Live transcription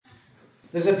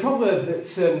There's a proverb that,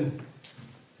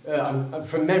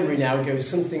 from memory now, goes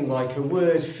something like, a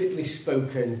word fitly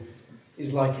spoken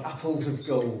is like apples of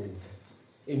gold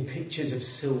in pictures of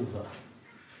silver.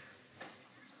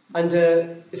 And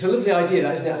it's a lovely idea,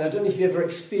 that, isn't it? And I don't know if you've ever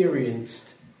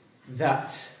experienced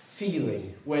that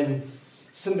feeling when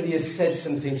somebody has said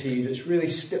something to you that's really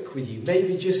stuck with you.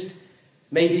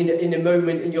 Maybe in a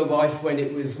moment in your life when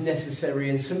it was necessary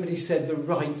and somebody said the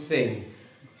right thing,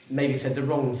 maybe said the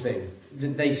wrong thing.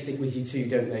 They stick with you too,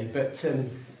 don't they? But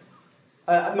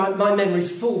my memory's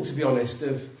full, to be honest,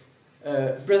 of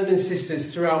brothers and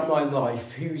sisters throughout my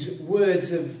life whose words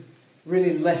have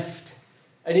really left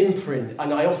an imprint,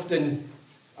 and I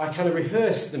kind of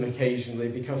rehearse them occasionally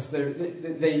because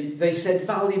they said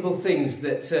valuable things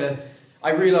that I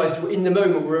realised in the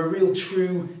moment were a real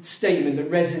true statement that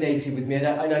resonated with me, and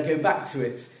I go back to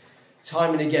it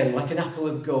time and again, like an apple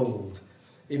of gold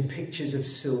in pictures of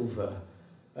silver,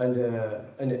 and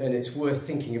it's worth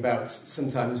thinking about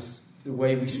sometimes the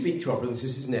way we speak to our brothers,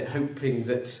 isn't it? Hoping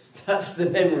that that's the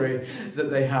memory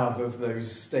that they have of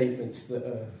those statements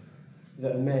that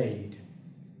are made.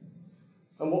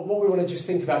 And what we want to just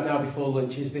think about now before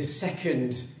lunch is this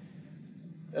second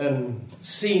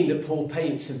scene that Paul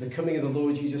paints of the coming of the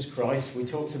Lord Jesus Christ. We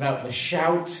talked about the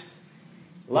shout,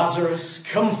 Lazarus,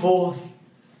 come forth.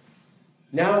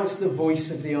 Now it's the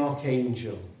voice of the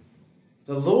archangel.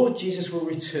 The Lord Jesus will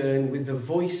return with the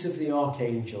voice of the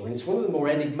archangel. And it's one of the more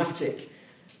enigmatic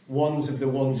ones of the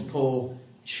ones Paul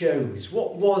chose.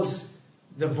 What was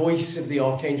the voice of the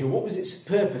archangel? What was its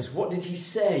purpose? What did he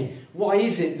say? Why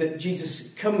is it that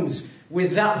Jesus comes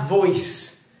with that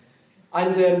voice?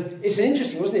 And it's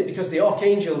interesting, wasn't it? Because the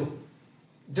archangel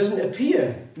doesn't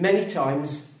appear many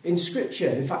times in Scripture.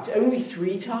 In fact, only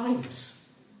 3 times.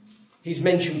 He's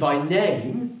mentioned by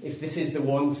name, if this is the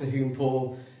one to whom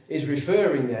Paul is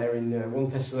referring there in 1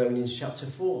 Thessalonians chapter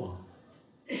 4.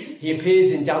 He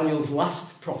appears in Daniel's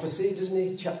last prophecy, doesn't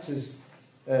he? Chapters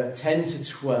 10 to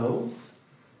 12.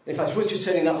 In fact, it's worth just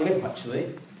turning that one up,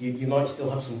 actually. You might still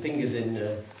have some fingers in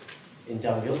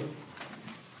Daniel.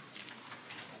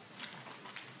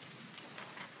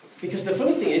 Because the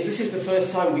funny thing is, this is the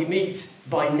first time we meet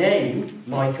by name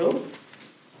Michael,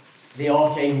 the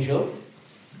archangel,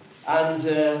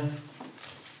 and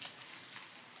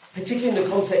particularly in the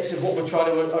context of what we're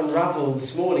trying to unravel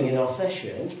this morning in our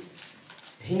session,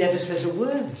 he never says a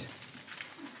word.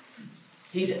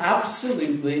 He's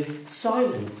absolutely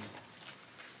silent.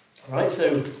 Right,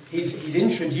 so he's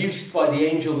introduced by the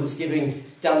angel that's giving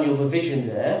Daniel the vision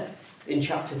there in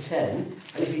chapter 10.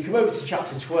 And if you come over to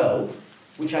chapter 12,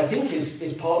 which I think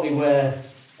is partly where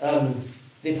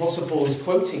the Apostle Paul is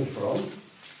quoting from,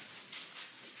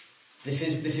 this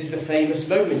is the famous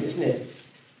moment, isn't it?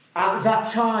 At that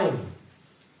time,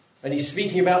 and he's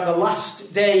speaking about the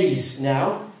last days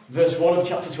now, verse 1 of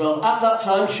chapter 12, at that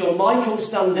time shall Michael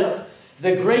stand up,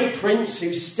 the great prince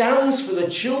who stands for the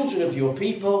children of your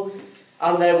people,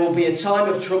 and there will be a time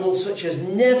of trouble such as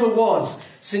never was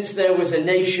since there was a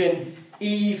nation,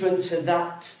 even to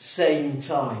that same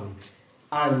time.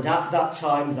 And at that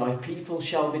time thy people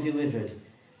shall be delivered,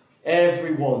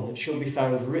 every one that shall be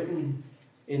found written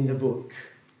in the book.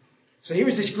 So here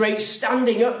is this great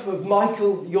standing up of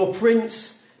Michael, your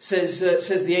prince, says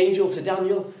the angel to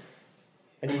Daniel,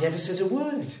 and he never says a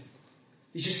word.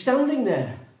 He's just standing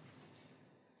there.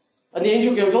 And the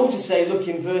angel goes on to say, look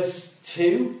in verse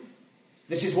 2,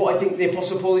 this is what I think the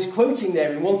Apostle Paul is quoting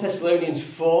there in 1 Thessalonians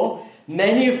 4,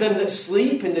 many of them that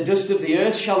sleep in the dust of the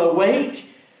earth shall awake,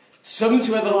 some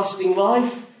to everlasting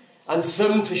life, and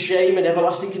some to shame and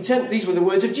everlasting contempt. These were the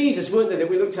words of Jesus, weren't they, that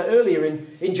we looked at earlier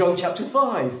in John chapter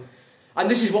 5. And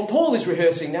this is what Paul is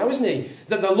rehearsing now, isn't he?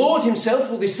 That the Lord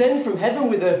himself will descend from heaven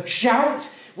with a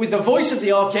shout, with the voice of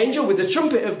the archangel, with the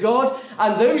trumpet of God,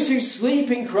 and those who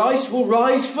sleep in Christ will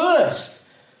rise first.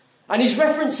 And he's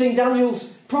referencing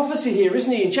Daniel's prophecy here,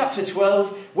 isn't he, in chapter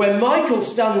 12, where Michael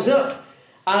stands up,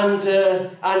 and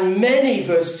many,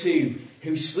 verse 2,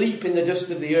 who sleep in the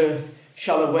dust of the earth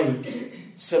shall awake,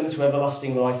 some to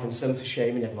everlasting life and some to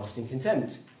shame and everlasting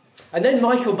contempt. And then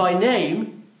Michael by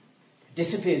name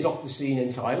disappears off the scene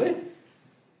entirely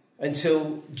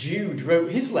until Jude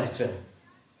wrote his letter.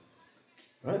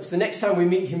 Right? It's the next time we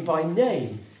meet him by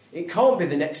name. It can't be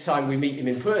the next time we meet him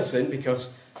in person,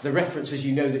 because the reference, as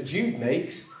you know, that Jude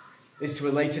makes is to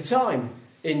a later time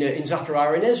in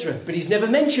Zechariah and Ezra. But he's never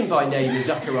mentioned by name in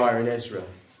Zechariah and Ezra.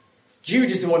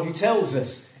 Jude is the one who tells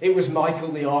us it was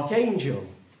Michael the archangel.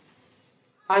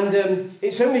 And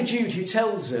it's only Jude who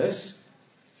tells us,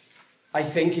 I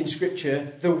think, in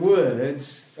Scripture, the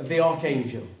words of the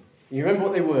archangel. You remember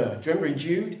what they were? Do you remember in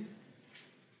Jude?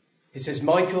 It says,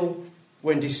 Michael,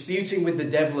 when disputing with the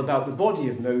devil about the body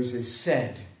of Moses,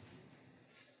 said,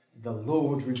 "The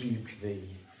Lord rebuke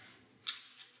thee."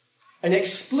 And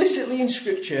explicitly in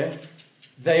Scripture,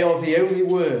 they are the only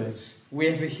words we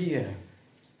ever hear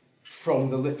from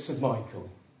the lips of Michael.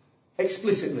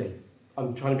 Explicitly.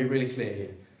 I'm trying to be really clear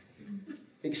here.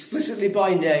 Explicitly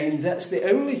by name, that's the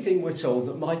only thing we're told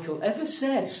that Michael ever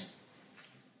says.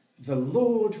 "The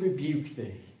Lord rebuke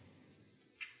thee."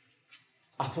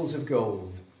 Apples of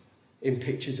gold in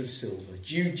pictures of silver.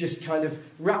 Jude just kind of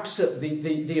wraps up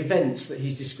the events that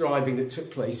he's describing that took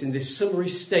place in this summary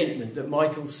statement that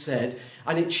Michael said,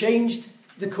 and it changed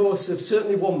the course of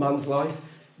certainly one man's life,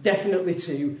 definitely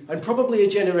two, and probably a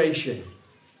generation.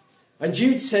 And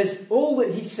Jude says all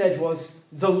that he said was,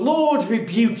 "The Lord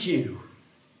rebuke you."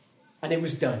 And it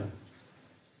was done.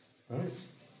 Right?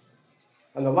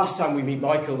 And the last time we meet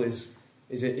Michael is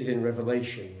in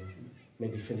Revelation.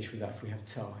 Maybe finish with that if we have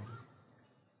time.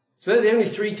 So they're the only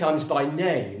three times by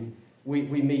name we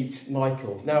meet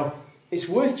Michael. Now, it's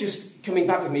worth just coming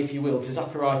back with me, if you will, to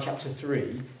Zechariah chapter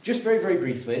 3, just very, very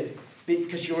briefly,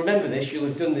 because you'll remember this, you'll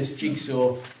have done this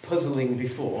jigsaw puzzling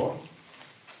before,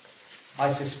 I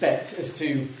suspect, as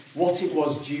to what it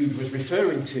was Jude was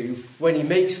referring to when he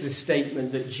makes the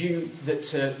statement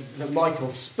that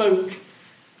Michael spoke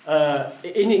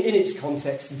in its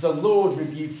context, "The Lord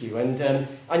rebuke you."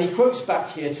 And he quotes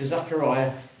back here to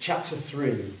Zechariah chapter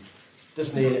 3,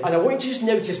 doesn't he? And I want you to just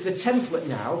notice the template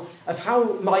now of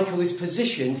how Michael is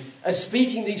positioned as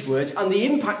speaking these words and the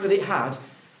impact that it had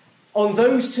on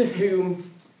those to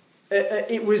whom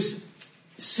it was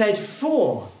said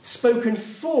for, spoken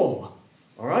for.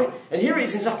 All right? And here it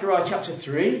is in Zechariah chapter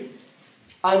 3.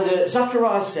 And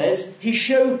Zechariah says, "He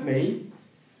showed me,"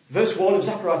 verse 1 of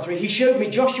Zechariah 3, "He showed me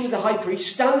Joshua the high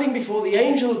priest standing before the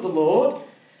angel of the Lord,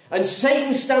 and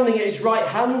Satan standing at his right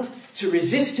hand to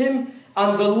resist him.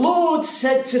 And the Lord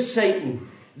said to Satan,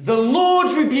 'The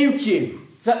Lord rebuke you.'"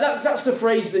 That's the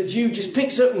phrase that Jude just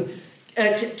picks up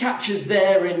and captures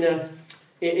there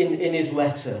in his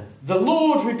letter. "The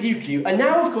Lord rebuke you." And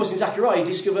now, of course, in Zechariah, you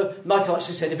discover Michael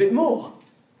actually said a bit more.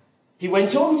 He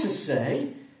went on to say,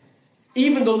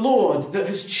 "Even the Lord that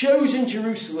has chosen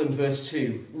Jerusalem," verse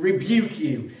 2, "rebuke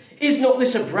you. Is not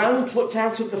this a brand plucked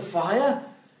out of the fire?"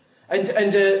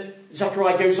 And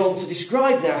Zechariah goes on to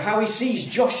describe now how he sees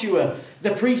Joshua,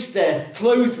 the priest there,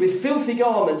 clothed with filthy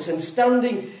garments and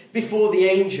standing before the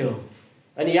angel.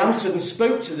 And he answered and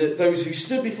spoke to those who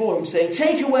stood before him, saying,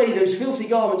 "Take away those filthy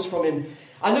garments from him."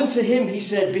 And unto him he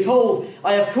said, "Behold,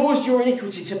 I have caused your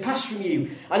iniquity to pass from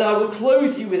you, and I will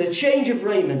clothe you with a change of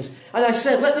raiment." And I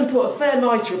said, "Let them put a fair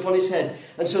mitre upon his head."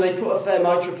 And so they put a fair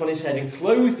mitre upon his head and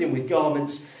clothed him with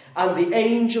garments. And the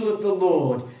angel of the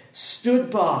Lord stood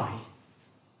by.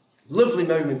 Lovely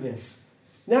moment, this.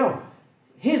 Now,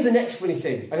 here's the next funny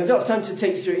thing. And I don't have time to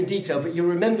take you through it in detail, but you'll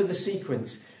remember the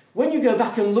sequence. When you go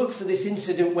back and look for this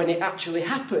incident when it actually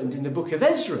happened in the book of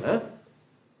Ezra,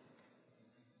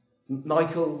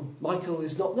 Michael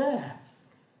is not there.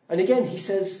 And again, he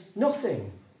says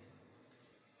nothing.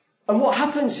 And what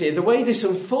happens here, the way this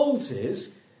unfolds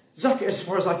is, as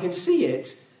far as I can see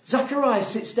it, Zechariah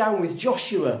sits down with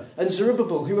Joshua and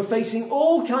Zerubbabel, who are facing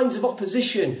all kinds of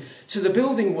opposition to the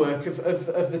building work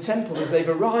of the temple as they've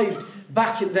arrived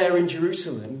back there in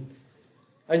Jerusalem.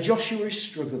 And Joshua is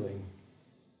struggling.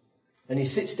 And he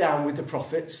sits down with the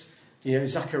prophets,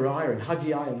 Zechariah and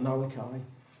Haggai and Malachi.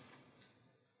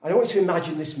 And I want you to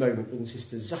imagine this moment, brothers and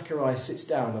sisters. Zechariah sits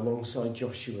down alongside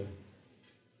Joshua. And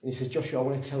he says, "Joshua, I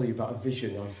want to tell you about a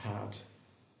vision I've had.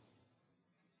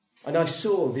 And I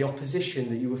saw the opposition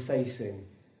that you were facing.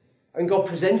 And God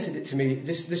presented it to me,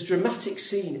 this dramatic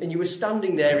scene, and you were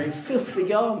standing there in filthy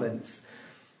garments.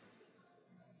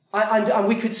 And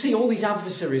we could see all these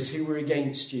adversaries who were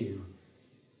against you.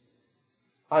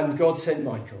 And God sent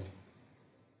Michael."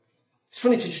 It's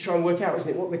funny to just try and work out, isn't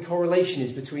it, what the correlation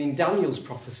is between Daniel's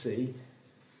prophecy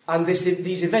and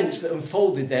these events that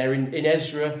unfolded there in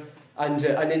Ezra and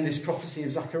in this prophecy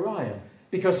of Zechariah.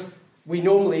 Because we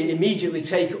normally immediately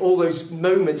take all those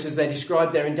moments as they're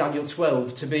described there in Daniel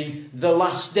 12 to be the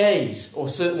last days, or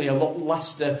certainly a lot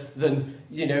laster than,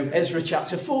 Ezra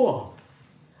chapter 4.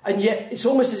 And yet it's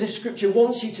almost as if Scripture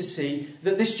wants you to see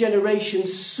that this generation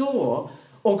saw,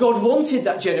 or God wanted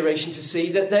that generation to see,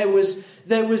 that there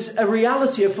was a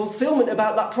reality, a fulfillment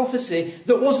about that prophecy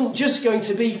that wasn't just going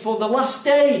to be for the last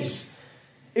days.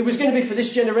 It was going to be for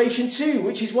this generation too,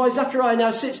 which is why Zechariah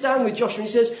now sits down with Joshua and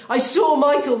he says, "I saw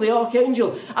Michael the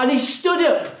archangel, and he stood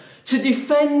up to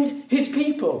defend his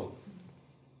people.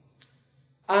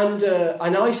 And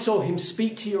I saw him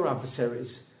speak to your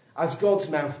adversaries as God's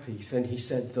mouthpiece, and he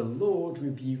said, 'The Lord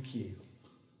rebuke you.'"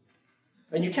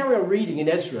 And you carry on reading in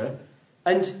Ezra,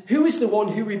 and who is the one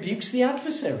who rebukes the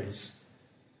adversaries?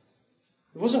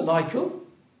 It wasn't Michael.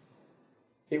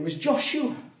 It was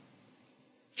Joshua.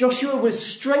 Joshua was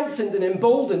strengthened and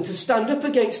emboldened to stand up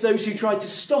against those who tried to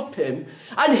stop him.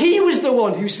 And he was the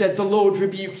one who said, "The Lord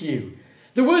rebuke you."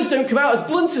 The words don't come out as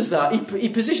blunt as that. He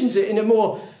positions it in a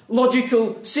more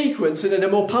logical sequence and in a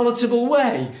more palatable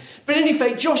way. But in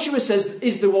effect, Joshua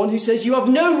is the one who says, "You have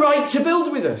no right to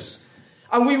build with us.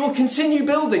 And we will continue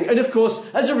building." And of course,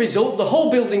 as a result, the whole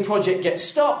building project gets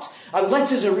stopped. And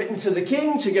letters are written to the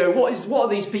king to go, what are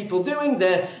these people doing?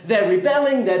 They're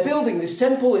rebelling. They're building this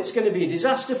temple. It's going to be a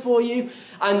disaster for you.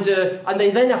 And they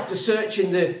then have to search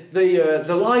in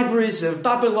the libraries of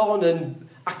Babylon and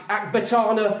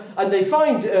Ecbatana, and they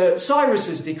find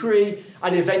Cyrus's decree.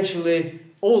 And eventually,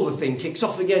 all the thing kicks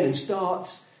off again and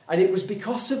starts. And it was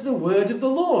because of the word of the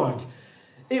Lord.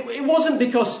 It wasn't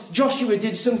because Joshua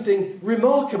did something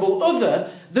remarkable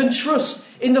other than trust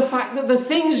in the fact that the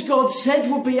things God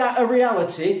said would be a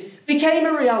reality became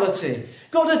a reality.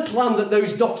 God had planned that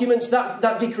those documents,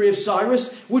 that decree of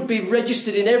Cyrus, would be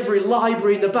registered in every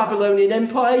library in the Babylonian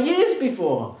Empire years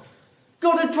before.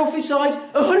 God had prophesied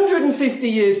 150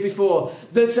 years before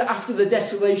that after the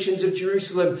desolations of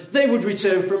Jerusalem, they would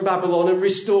return from Babylon and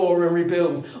restore and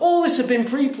rebuild. All this had been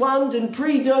pre-planned and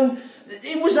pre-done.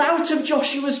 It was out of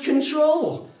Joshua's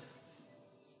control.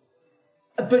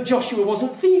 But Joshua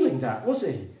wasn't feeling that, was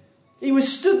he? He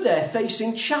was stood there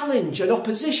facing challenge and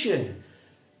opposition.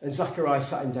 And Zechariah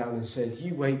sat him down and said,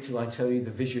 "You wait till I tell you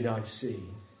the vision I've seen."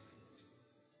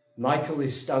 Michael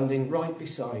is standing right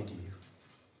beside you.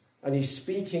 And he's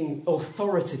speaking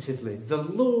authoritatively. "The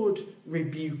Lord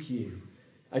rebuke you."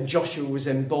 And Joshua was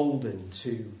emboldened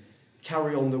to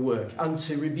carry on the work and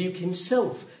to rebuke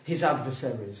himself, his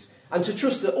adversaries, and to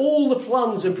trust that all the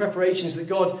plans and preparations that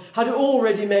God had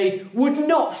already made would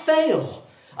not fail.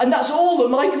 And that's all that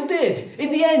Michael did.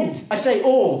 In the end, I say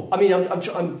all. I mean,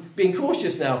 I'm being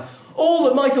cautious now. All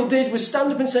that Michael did was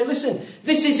stand up and say, "Listen,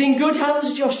 this is in good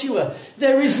hands, Joshua.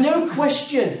 There is no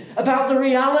question about the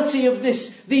reality of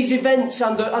these events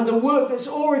and the work that's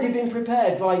already been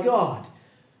prepared by God."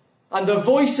 And the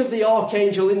voice of the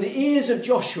archangel in the ears of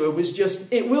Joshua was just,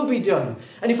 "It will be done."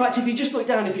 And in fact, if you just look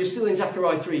down, if you're still in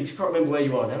Zechariah 3, I can't remember where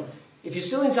you are now. If you're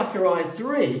still in Zechariah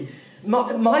 3,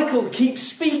 Michael keeps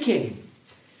speaking.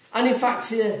 And in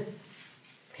fact,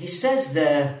 he says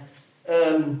there,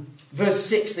 verse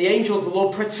 6, "The angel of the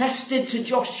Lord protested to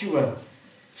Joshua,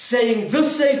 saying,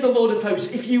 'Thus says the Lord of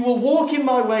hosts, if you will walk in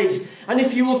my ways, and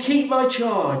if you will keep my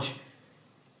charge,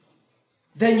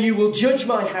 then you will judge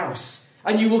my house,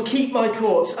 and you will keep my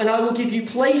courts, and I will give you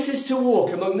places to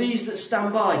walk among these that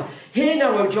stand by. Hear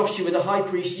now, O Joshua the high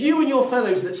priest, you and your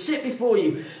fellows that sit before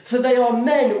you, for they are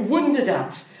men wondered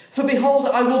at. For behold,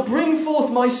 I will bring forth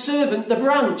my servant, the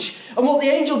branch.'" And what the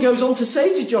angel goes on to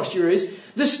say to Joshua is,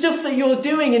 the stuff that you're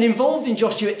doing and involved in,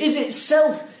 Joshua, is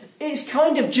itself, it's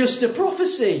kind of just a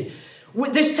prophecy.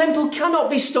 This temple cannot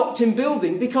be stopped in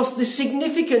building because the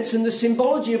significance and the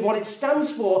symbology of what it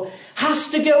stands for has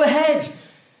to go ahead.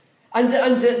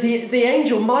 And the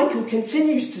angel Michael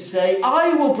continues to say,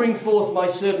 "I will bring forth my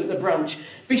servant the branch.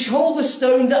 Behold the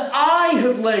stone that I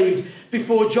have laid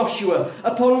before Joshua.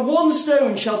 Upon one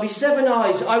stone shall be 7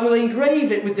 eyes. I will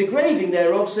engrave it with the graving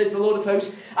thereof, says the Lord of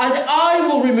hosts, and I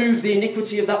will remove the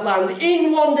iniquity of that land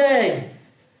in one day.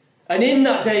 And in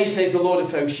that day, says the Lord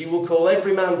of hosts, you will call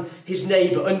every man his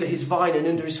neighbour under his vine and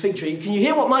under his fig tree." Can you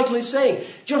hear what Michael is saying?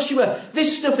 Joshua,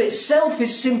 this stuff itself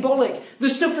is symbolic. The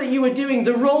stuff that you are doing,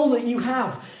 the role that you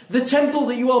have, the temple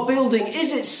that you are building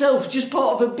is itself just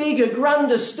part of a bigger,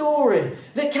 grander story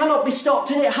that cannot be stopped,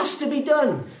 and it has to be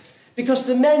done. Because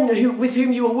the men with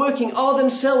whom you are working are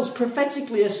themselves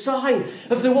prophetically a sign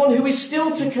of the one who is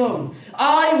still to come.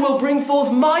 "I will bring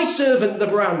forth my servant, the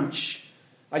branch."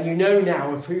 And you know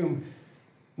now of whom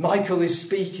Michael is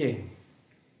speaking.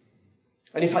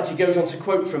 And in fact, he goes on to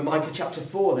quote from Micah chapter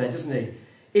 4 there, doesn't he?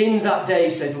 "In that day,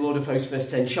 says the Lord of hosts," verse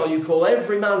 10, "shall you call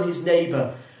every man his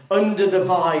neighbour under the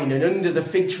vine and under the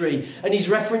fig tree." And he's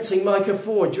referencing Micah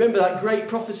 4. Do you remember that great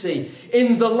prophecy?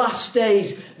 "In the last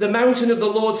days, the mountain of the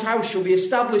Lord's house shall be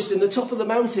established in the top of the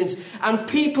mountains, and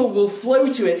people will flow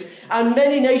to it, and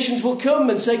many nations will come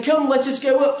and say, 'Come, let us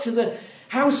go up to the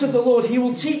house of the Lord. He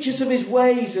will teach us of his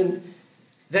ways.' And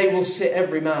they will sit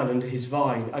every man under his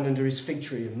vine and under his fig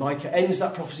tree." And Micah ends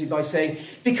that prophecy by saying,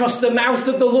 "Because the mouth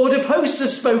of the Lord of hosts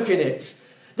has spoken it."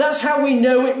 That's how we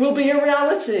know it will be a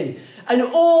reality. And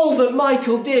all that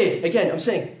Michael did, again, I'm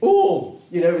saying all,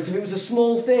 as if it was a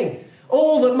small thing.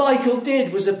 All that Michael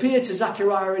did was appear to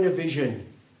Zechariah in a vision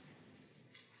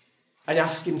and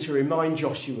ask him to remind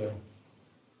Joshua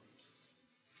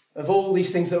of all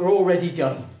these things that are already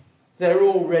done. They're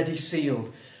already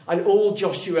sealed. And all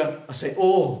Joshua has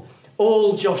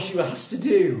to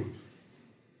do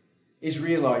is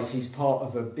realise he's part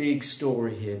of a big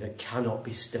story here that cannot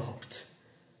be stopped.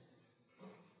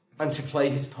 And to play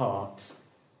his part.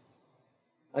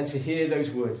 And to hear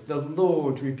those words, the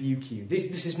Lord rebuke you.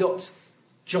 This is not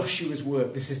Joshua's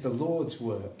work, this is the Lord's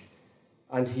work.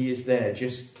 And he is there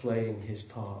just playing his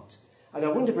part. And I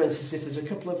wonder, Francis, if there's a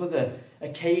couple of other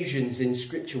occasions in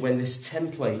Scripture when this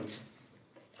template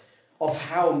of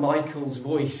how Michael's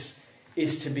voice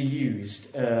is to be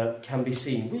used can be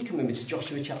seen. Will you come with me to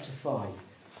Joshua chapter 5?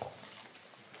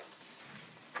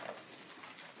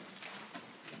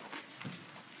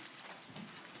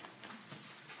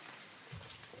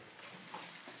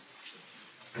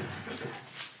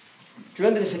 Do you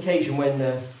remember this occasion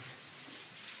when,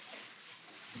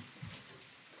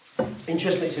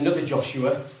 interestingly, it's another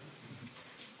Joshua,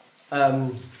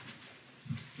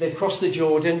 they've crossed the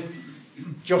Jordan.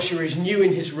 Joshua is new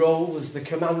in his role as the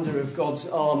commander of God's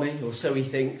army, or so he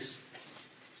thinks,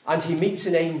 and he meets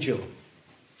an angel.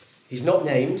 He's not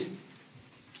named,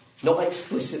 not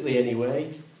explicitly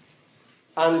anyway,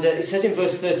 and it says in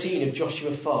verse 13 of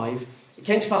Joshua 5, it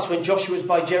came to pass when Joshua was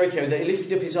by Jericho that he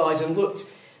lifted up his eyes and looked,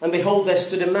 and behold, there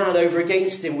stood a man over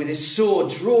against him with his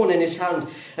sword drawn in his hand.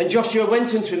 And Joshua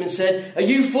went unto him and said, Are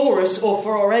you for us or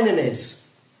for our enemies?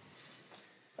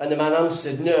 And the man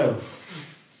answered, No.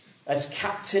 As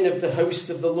captain of the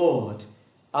host of the Lord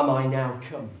am I now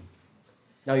come.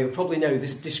 Now you'll probably know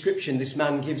this description this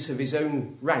man gives of his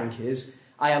own rank is,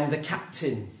 I am the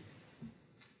captain.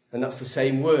 And that's the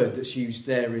same word that's used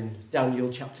there in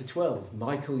Daniel chapter 12.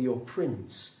 Michael, your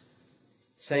prince.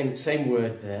 Same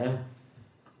word there.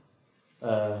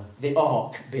 The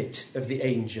ark bit of the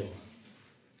angel.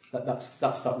 That's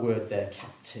that word there,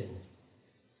 captain.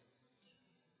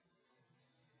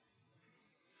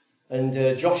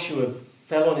 And Joshua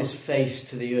fell on his face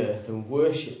to the earth and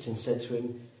worshipped and said to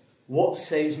him, What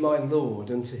says my Lord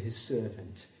unto his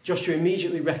servant? Joshua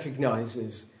immediately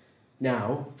recognises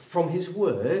now, from his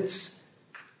words,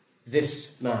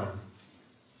 this man.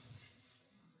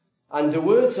 And the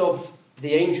words of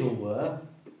the angel were,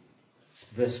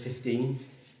 verse 15,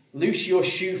 Loose your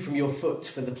shoe from your foot,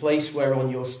 for the place whereon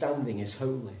you're standing is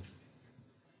holy.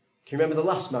 Can you remember the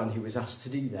last man who was asked to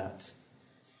do that?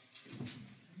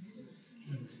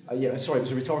 Sorry, it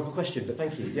was a rhetorical question, but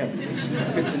thank you. Yeah, it's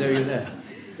good to know you're there.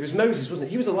 It was Moses, wasn't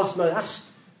it? He was the last man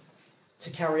asked to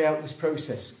carry out this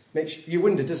process. You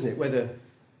wonder, doesn't it, whether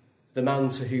the man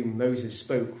to whom Moses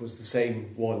spoke was the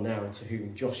same one now to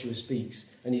whom Joshua speaks.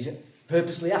 And he's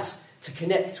purposely asked to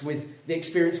connect with the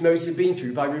experience Moses had been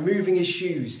through by removing his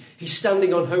shoes. He's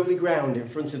standing on holy ground in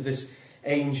front of this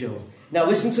angel. Now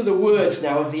listen to the words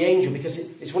now of the angel, because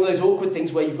it's one of those awkward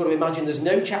things where you've got to imagine there's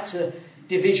no chapter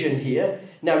division here.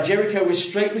 Now Jericho was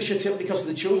straitly shut up because of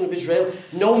the children of Israel.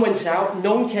 None went out,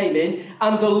 none came in.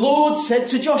 And the Lord said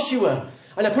to Joshua,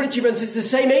 and I put it to you, friends, it's the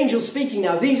same angel speaking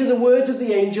now. These are the words of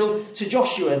the angel to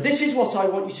Joshua. This is what I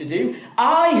want you to do.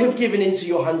 I have given into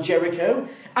your hand Jericho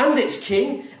and its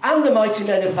king and the mighty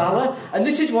men of valour. And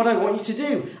this is what I want you to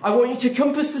do. I want you to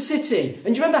compass the city.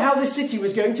 And do you remember how this city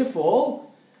was going to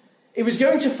fall? It was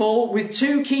going to fall with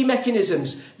two key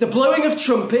mechanisms. The blowing of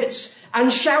trumpets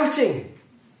and shouting.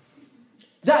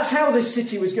 That's how this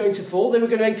city was going to fall. They were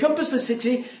going to encompass the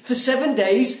city for 7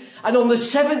 days. And on the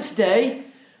seventh day,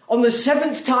 on the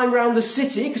seventh time round the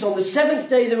city, because on the seventh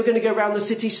day they were going to go round the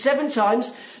city 7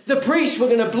 times, the priests were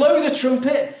going to blow the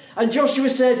trumpet. And Joshua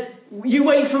said, you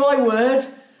wait for my word.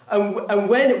 And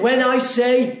when I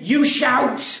say, you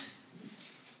shout.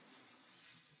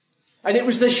 And it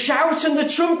was the shout and the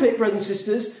trumpet, brothers and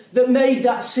sisters, that made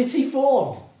that city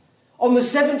fall. On the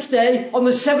seventh day, on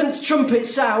the seventh trumpet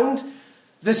sound,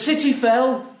 the city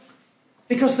fell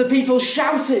because the people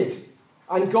shouted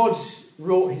and God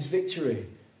wrought his victory.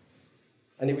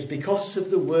 And it was because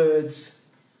of the words,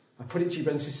 I put it to you,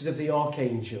 brothers and sisters, of the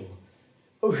archangel,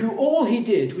 who all he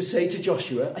did was say to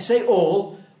Joshua, I say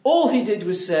all he did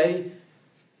was say,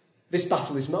 this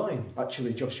battle is mine.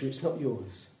 Actually, Joshua, it's not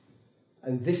yours.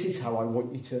 And this is how I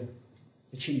want you to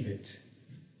achieve it.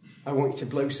 I want you to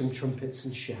blow some trumpets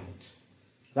and shout.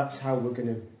 That's how we're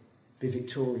going to be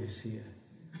victorious here.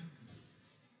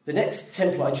 The next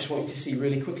template I just want you to see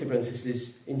really quickly, brothers and sisters,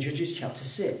 is in Judges chapter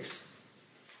 6.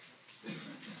 You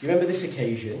remember this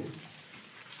occasion?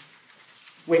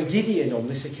 When Gideon, on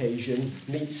this occasion,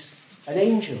 meets an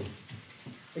angel.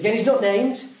 Again, he's not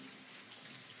named.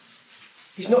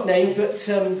 He's not named, but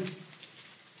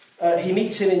he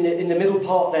meets him in the middle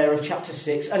part there of chapter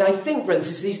 6. And I think, brothers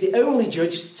and sisters, he's the only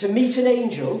judge to meet an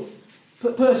angel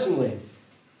personally.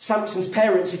 Samson's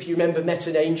parents, if you remember, met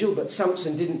an angel, but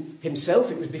Samson didn't himself.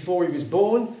 It was before he was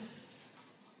born.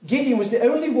 Gideon was the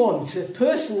only one to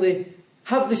personally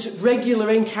have this regular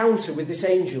encounter with this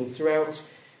angel throughout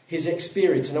his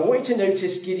experience. And I want you to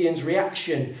notice Gideon's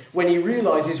reaction when he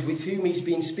realises with whom he's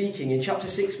been speaking. In chapter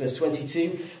 6, verse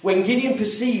 22, when Gideon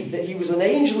perceived that he was an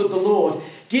angel of the Lord,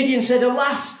 Gideon said,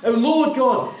 "Alas, O Lord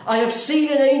God, I have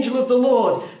seen an angel of the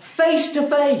Lord face to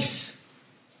face."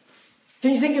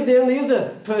 Can you think of the only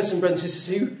other person, brothers and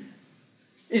sisters, who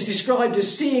is described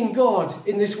as seeing God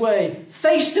in this way,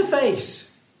 face to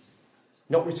face?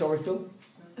 Not rhetorical.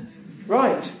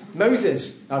 Right,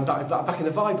 Moses. I'm back in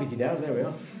the vibe with you now. There we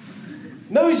are.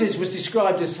 Moses was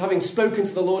described as having spoken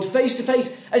to the Lord face to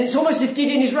face. And it's almost as if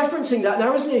Gideon is referencing that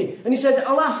now, isn't he? And he said,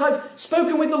 "Alas, I've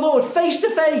spoken with the Lord face to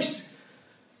face."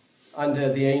 And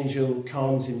the angel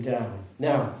calms him down.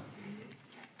 Now,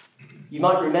 you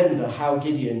might remember how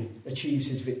Gideon achieves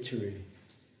his victory.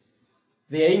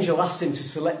 The angel asks him to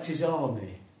select his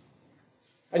army.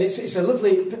 And it's a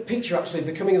lovely picture, actually, of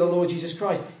the coming of the Lord Jesus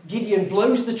Christ. Gideon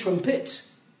blows the trumpet,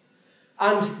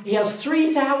 and he has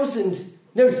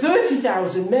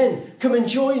 30,000 men come and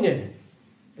join him.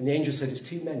 And the angel said, "It's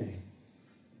too many."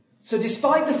 So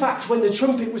despite the fact when the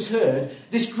trumpet was heard,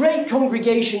 this great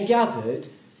congregation gathered,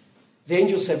 the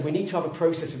angel said, "We need to have a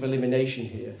process of elimination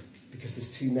here, because there's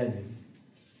too many."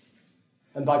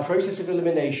 And by process of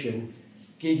elimination,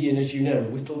 Gideon, as you know,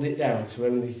 whittled it down to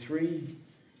only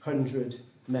 300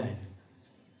 men.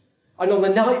 And on the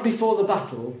night before the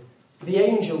battle, the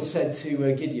angel said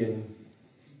to Gideon,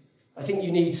 "I think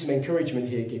you need some encouragement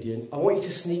here, Gideon. I want you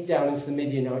to sneak down into the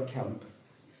Midianite camp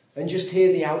and just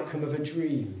hear the outcome of a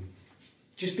dream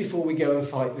just before we go and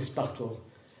fight this battle."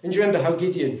 And do you remember how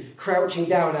Gideon, crouching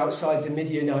down outside the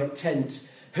Midianite tent,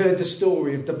 heard the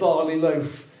story of the barley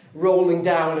loaf rolling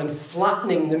down and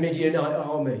flattening the Midianite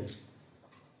army?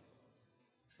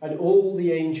 And all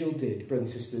the angel did,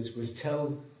 brothers and sisters, was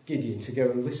tell Gideon to go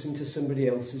and listen to somebody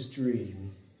else's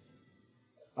dream.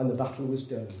 And the battle was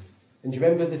done. And do you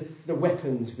remember the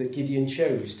weapons that Gideon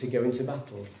chose to go into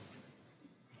battle?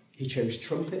 He chose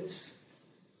trumpets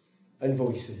and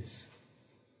voices.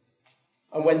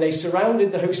 And when they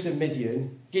surrounded the host of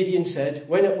Midian, Gideon said,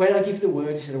 when I give the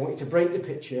word, he said, "I want you to break the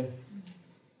pitcher.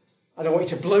 And I want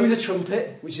you to blow the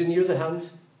trumpet," which in the other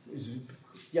hand,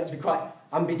 you have to be quite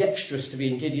ambidextrous to be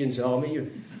in Gideon's army. Your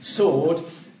sword,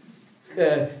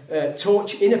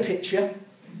 torch in a pitcher,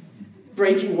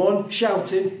 breaking one,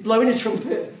 shouting, blowing a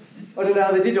trumpet. I don't know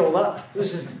how they did all that. It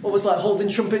was almost like holding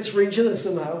trumpets for each other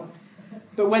somehow.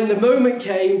 But when the moment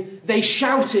came, they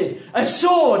shouted, "A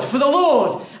sword for the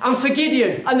Lord and for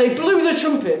Gideon." And they blew the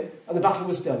trumpet and the battle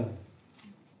was done.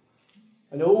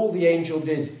 And all the angel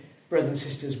did, brothers and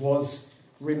sisters, was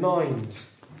remind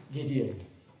Gideon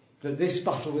that this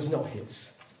battle was not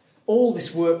his. All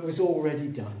this work was already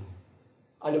done.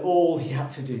 And all he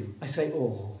had to do, I say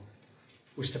all,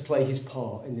 was to play his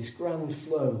part in this grand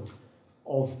flow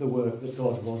of the work that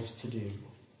God was to do.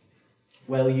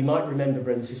 Well, you might remember,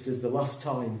 brothers and sisters, the last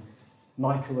time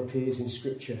Michael appears in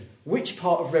Scripture. Which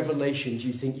part of Revelation do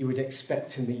you think you would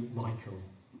expect to meet Michael?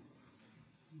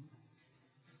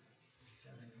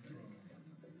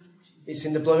 It's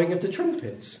in the blowing of the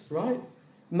trumpets, right?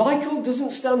 Michael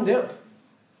doesn't stand up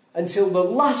until the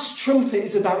last trumpet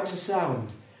is about to sound,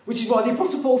 which is why the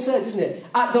Apostle Paul said, isn't it?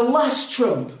 At the last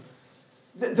trump,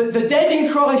 the dead in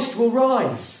Christ will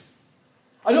rise.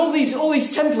 And all these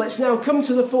templates now come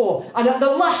to the fore. And at the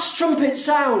last trumpet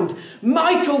sound,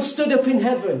 Michael stood up in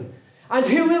heaven. And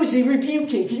who was he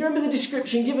rebuking? Can you remember the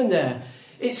description given there?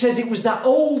 It says it was that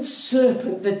old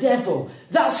serpent, the devil.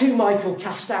 That's who Michael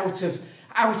cast out of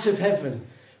heaven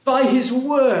by his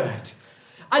word.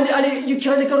 And you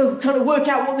kind of got to work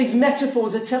out what these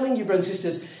metaphors are telling you, brothers and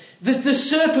sisters. The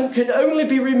serpent can only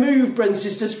be removed, brothers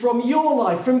and sisters, from your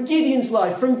life, from Gideon's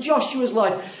life, from Joshua's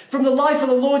life, from the life of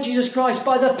the Lord Jesus Christ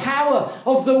by the power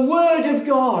of the Word of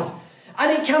God.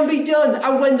 And it can be done.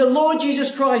 And when the Lord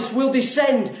Jesus Christ will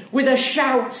descend with a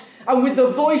shout and with the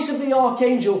voice of the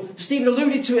archangel, Stephen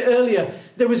alluded to it earlier,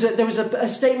 there was a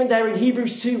statement there in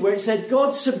Hebrews 2 where it said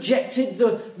God subjected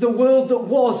the world that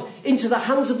was into the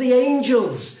hands of the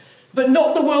angels, but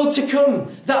not the world to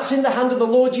come. That's in the hand of the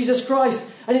Lord Jesus Christ.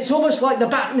 And it's almost like the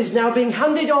baton is now being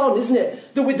handed on, isn't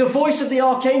it? That with the voice of the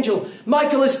archangel,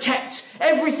 Michael has kept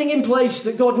everything in place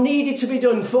that God needed to be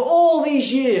done for all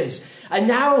these years. And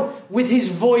now, with his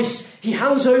voice, he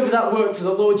hands over that work to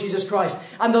the Lord Jesus Christ.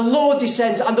 And the Lord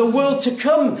descends, and the world to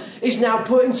come is now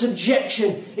put in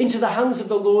subjection into the hands of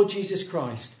the Lord Jesus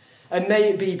Christ. And may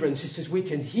it be, brothers and sisters, we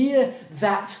can hear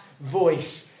that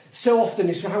voice, so often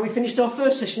is how we finished our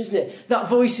first session, isn't it? That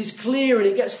voice is clear and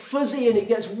it gets fuzzy and it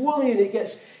gets woolly and it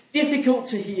gets difficult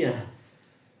to hear.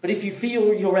 But if you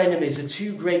feel your enemies are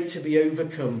too great to be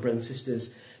overcome, brothers and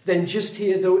sisters, then just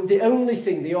hear the only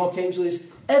thing the archangel is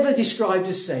ever described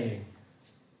as saying: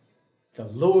 the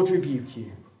Lord rebuke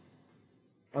you.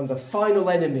 And the final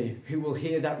enemy who will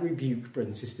hear that rebuke,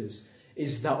 brothers and sisters,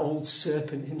 is that old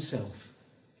serpent himself,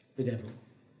 the devil.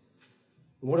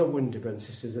 What a wonder, brothers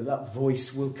and sisters, that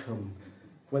voice will come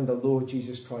when the Lord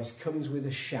Jesus Christ comes with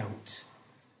a shout.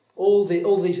 All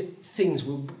these things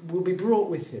will be brought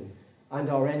with him, and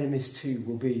our enemies too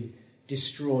will be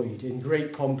destroyed in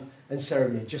great pomp and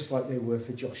ceremony, just like they were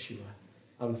for Joshua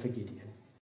and for Gideon.